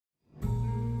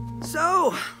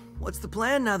So, what's the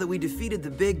plan now that we defeated the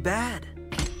big bad?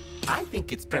 I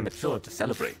think it's premature to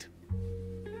celebrate.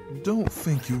 Don't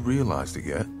think you realized it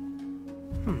yet.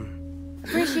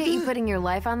 Appreciate you putting your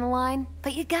life on the line,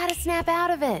 but you gotta snap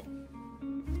out of it.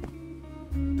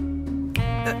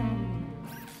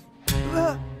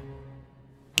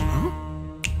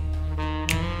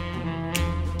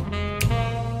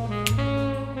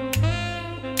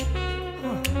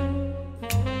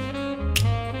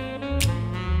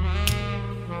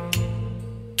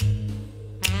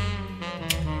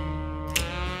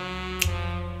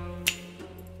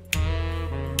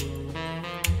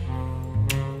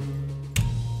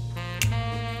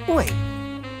 Wait,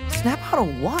 snap out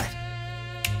of what?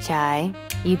 Chai,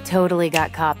 you totally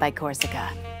got caught by Corsica.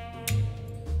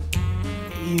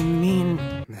 You mean...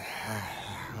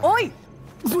 Oi!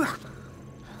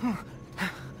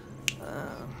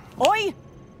 Oi!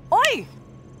 Oi!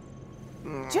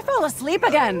 Did you fall asleep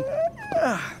again?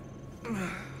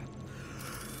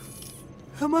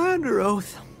 Am I under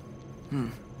oath?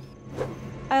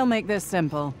 I'll make this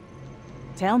simple.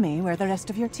 Tell me where the rest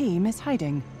of your team is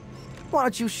hiding. Why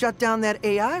don't you shut down that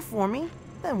AI for me?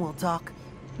 Then we'll talk.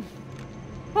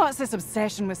 What's this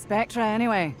obsession with Spectra,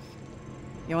 anyway?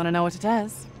 You want to know what it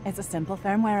is? It's a simple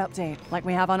firmware update, like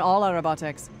we have on all our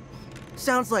robotics.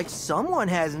 Sounds like someone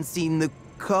hasn't seen the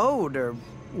code or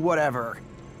whatever.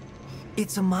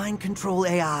 It's a mind control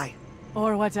AI.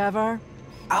 Or whatever.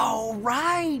 Oh,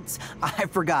 right! I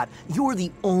forgot. You're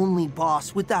the only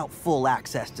boss without full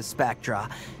access to Spectra.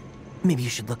 Maybe you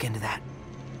should look into that.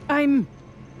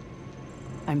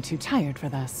 I'm too tired for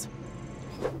this.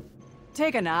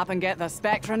 Take a nap and get the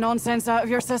Spectra nonsense out of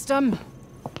your system.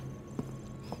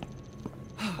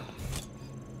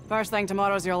 First thing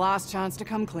tomorrow's your last chance to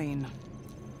come clean.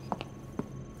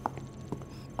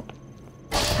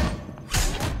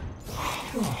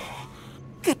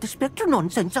 Get the Spectra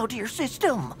nonsense out of your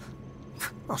system.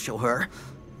 I'll show her.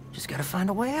 Just gotta find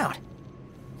a way out.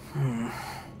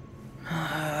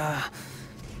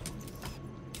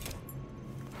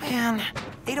 Man,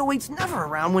 808's never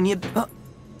around when you... Huh?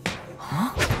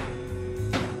 Oh.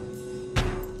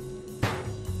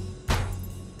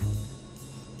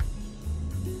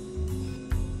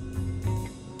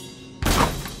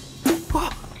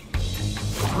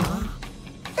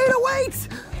 808!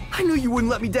 I knew you wouldn't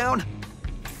let me down.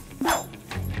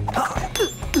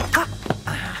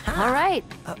 All right.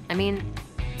 I mean,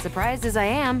 surprised as I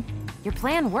am, your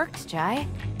plan worked, Chai.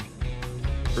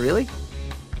 Really?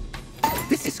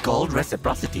 This is called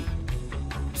reciprocity.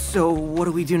 So, what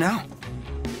do we do now?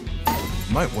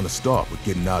 Might want to start with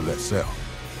getting out of that cell.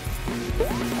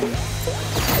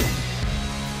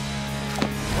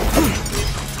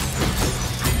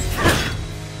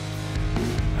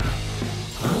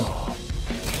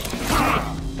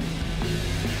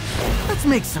 Let's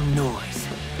make some noise.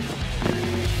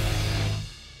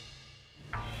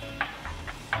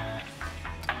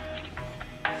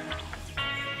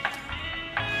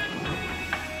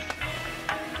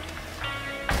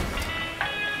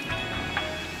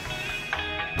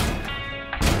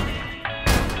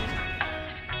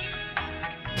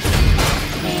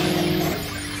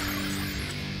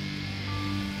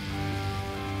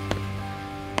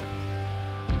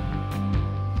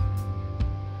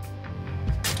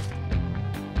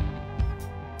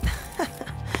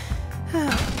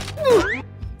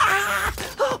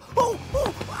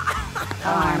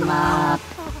 Karma.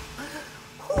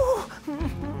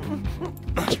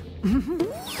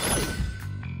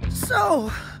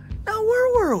 So, now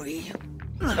where were we?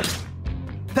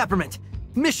 Peppermint,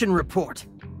 mission report.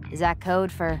 Is that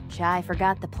code for Chai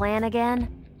forgot the plan again?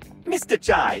 Mr.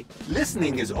 Chai,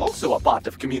 listening is also a part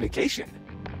of communication.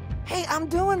 Hey, I'm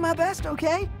doing my best,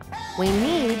 okay? We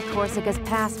need Corsica's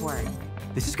password.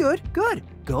 This is good, good.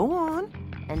 Go on.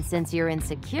 And since you're in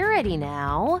security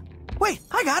now... Wait,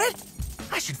 I got it!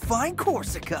 I should find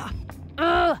Corsica.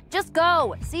 Ugh, just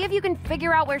go. See if you can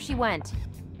figure out where she went.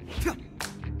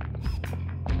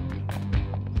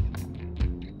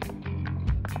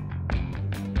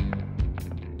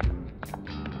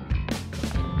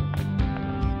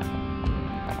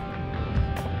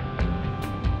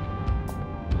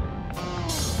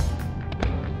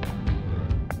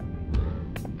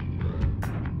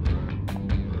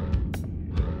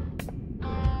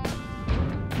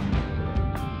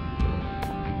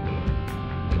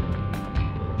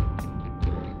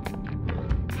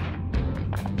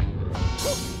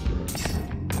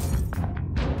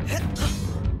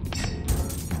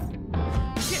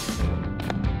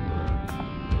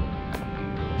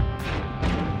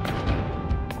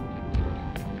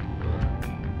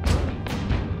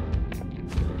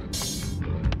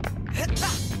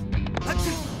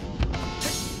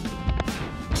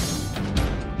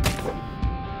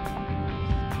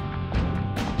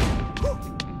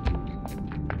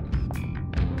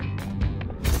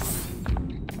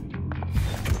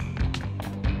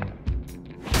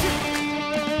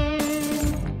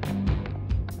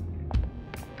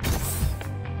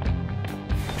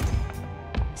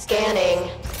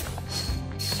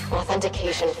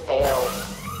 Authentication failed.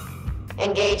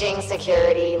 Engaging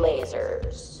security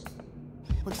lasers.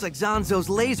 Looks like Zanzo's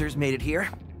lasers made it here.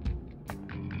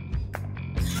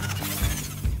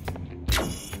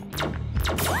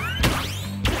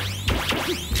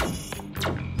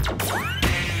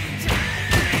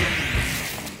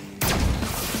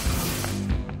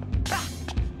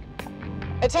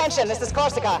 Attention, this is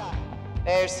Corsica.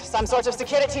 There's some sort of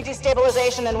security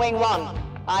destabilization in Wing 1.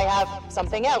 I have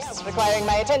something else requiring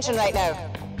my attention right now.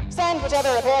 Send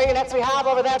whatever repair units we have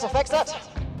over there to fix it.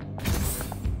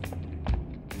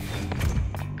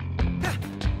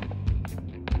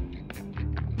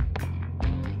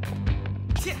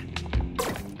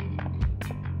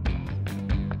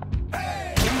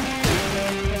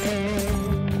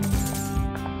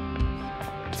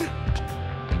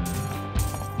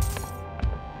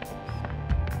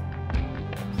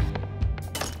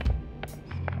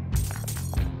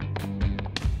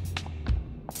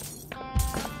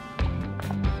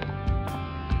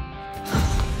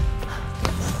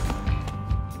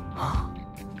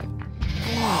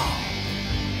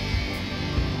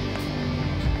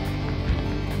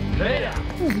 Hey,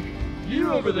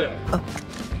 you over there.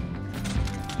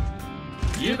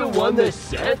 You the one they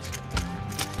sent?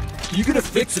 You gonna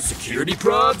fix the security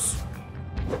probes?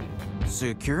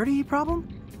 Security problem?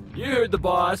 You heard the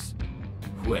boss.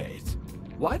 Wait,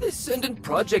 why they sending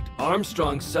Project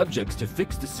Armstrong subjects to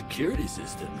fix the security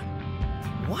system?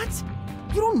 What?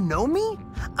 You don't know me?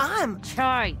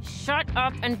 Chai, shut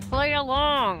up and play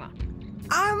along.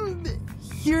 I'm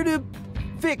here to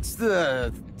fix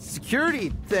the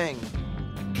security thing.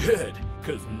 Good,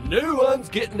 cause no one's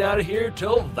getting out of here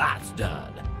till that's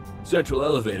done. Central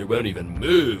elevator won't even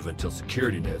move until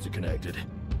security nodes are connected.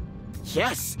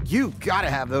 Yes, you gotta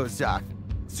have those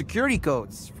security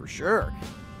codes for sure.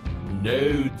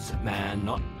 Nodes, man,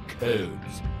 not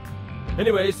codes.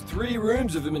 Anyways, 3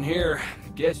 rooms of them in here.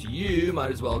 Guess you might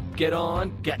as well get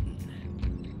on getting.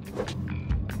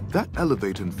 That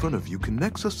elevator in front of you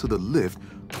connects us to the lift,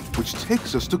 which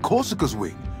takes us to Corsica's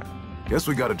wing. Guess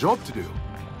we got a job to do.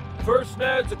 First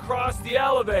node's across the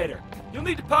elevator. You'll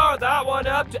need to power that one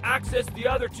up to access the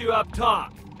other 2 up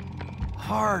top.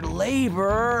 Hard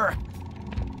labor.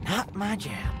 Not my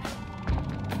jam.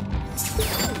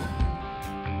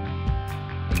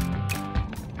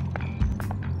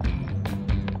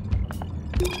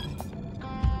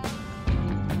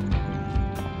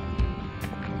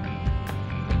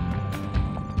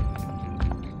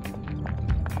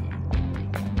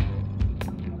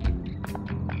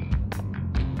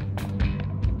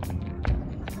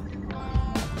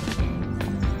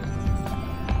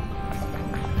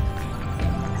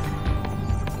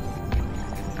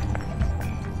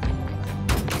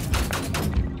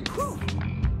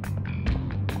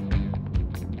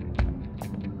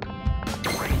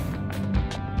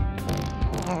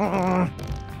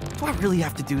 Do I really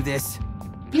have to do this?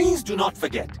 Please do not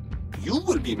forget, you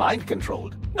will be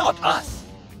mind-controlled, not us.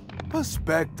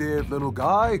 Perspective, little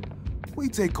guy. We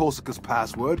take Corsica's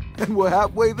password, and we're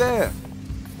halfway there.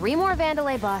 3 more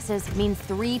Vandalay bosses means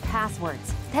 3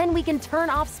 passwords. Then we can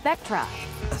turn off Spectra.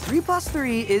 3 plus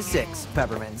 3 is 6,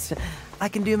 Peppermints. I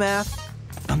can do math.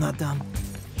 I'm not dumb.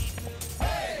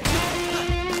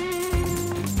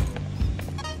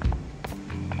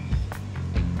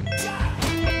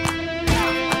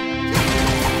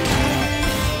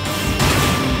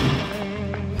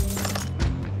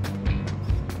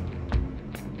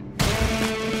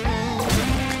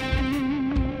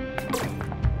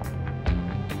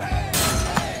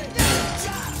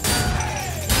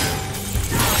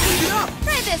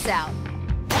 Try this out.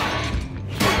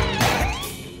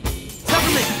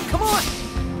 Peppermint, come on!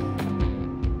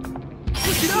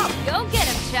 Push it up! Go get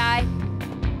him, Chai.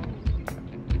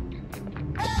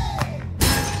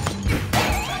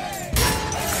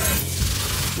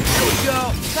 There we go!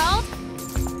 Salt?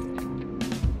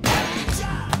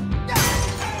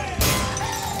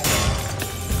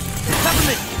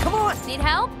 Peppermint, come on! Need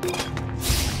help?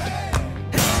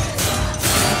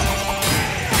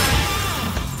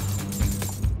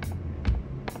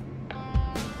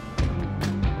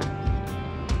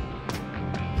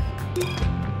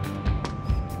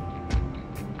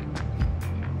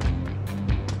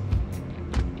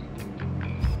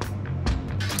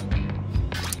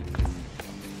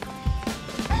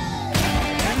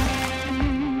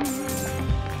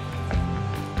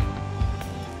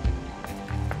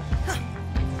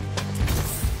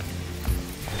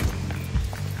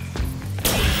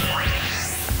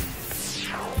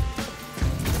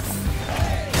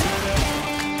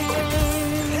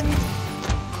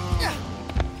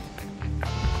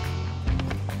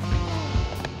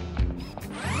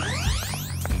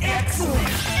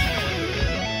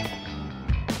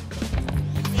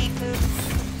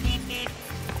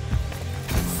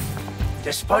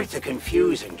 Despite the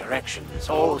confusing directions,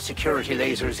 all security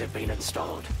lasers have been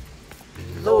installed.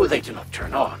 Though they do not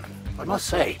turn on, I must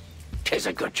say, 'tis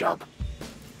a good job.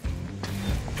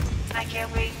 I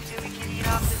can't wait until we can get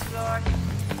off this floor.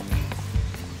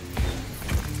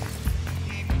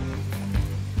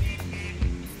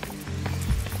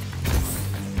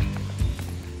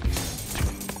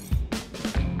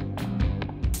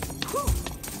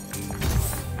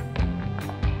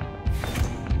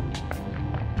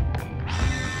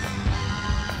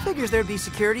 Figures there'd be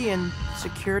security in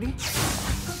security.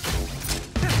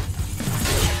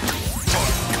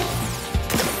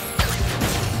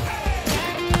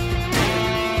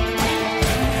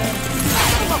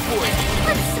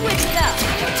 Let's switch it up.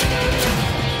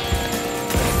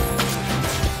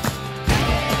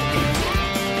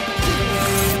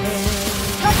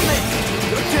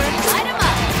 Your turn. Light 'em up.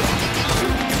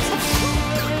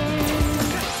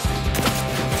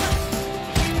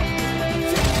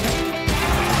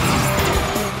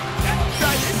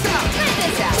 Try this out. Check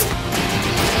this out.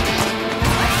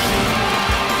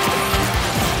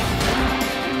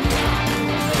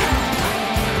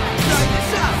 Try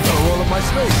this out. Gotta roll up my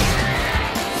sleeves.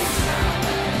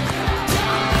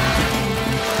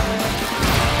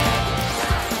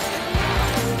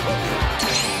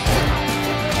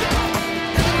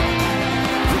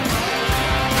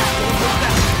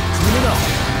 Clean it up.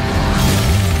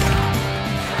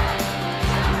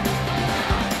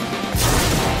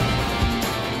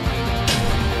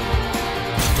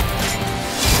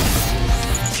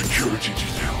 Security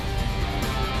detail.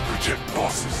 Protect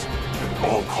bosses at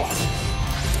all costs.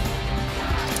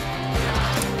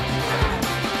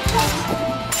 Come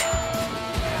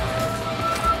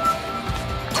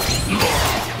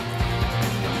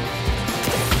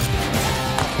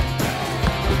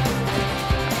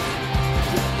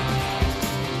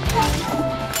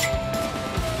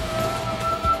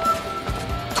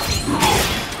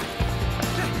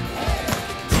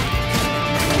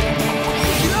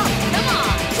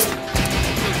on.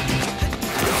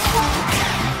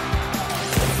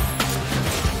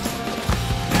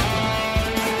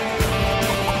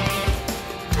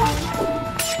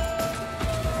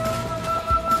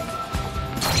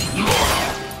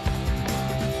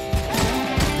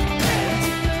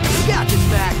 You got this,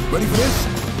 Mac. Ready for this?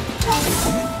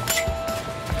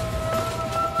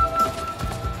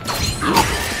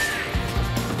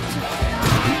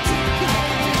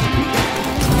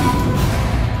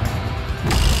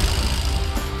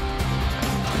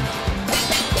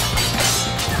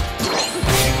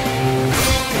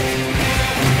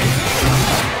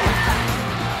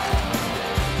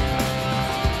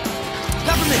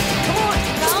 Government, come on.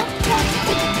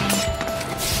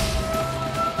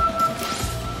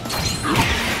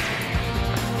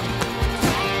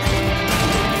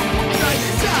 Try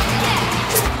this out.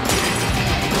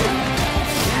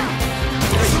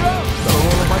 Gotta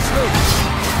roll up my sleeves.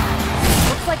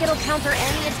 Looks like it'll counter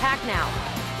any attack now.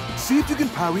 See if you can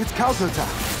parry its counterattack.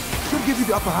 Should give you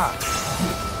the upper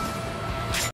hand.